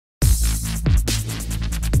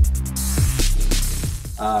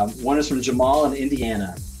One is from Jamal in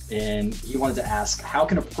Indiana, and he wanted to ask, how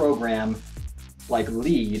can a program like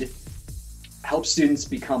LEAD help students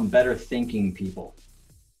become better thinking people?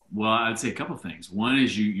 Well, I'd say a couple of things. One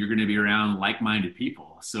is you're going to be around like-minded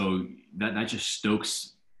people, so that just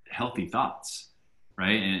stokes healthy thoughts,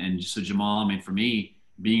 right? And so Jamal, I mean, for me,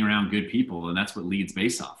 being around good people, and that's what LEAD's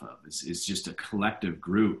based off of, is just a collective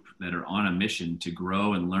group that are on a mission to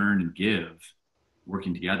grow and learn and give,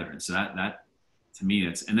 working together. And so that to me,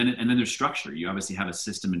 that's and then there's structure. You obviously have a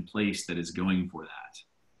system in place that is going for that.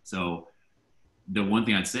 So the one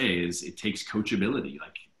thing I'd say is it takes coachability.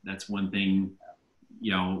 Like that's one thing,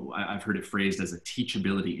 I've heard it phrased as a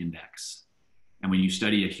teachability index. And when you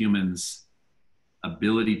study a human's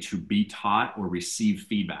ability to be taught or receive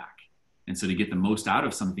feedback, and so to get the most out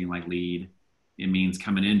of something like LEAD, it means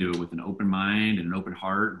coming into it with an open mind and an open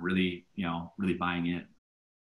heart, really, really buying in.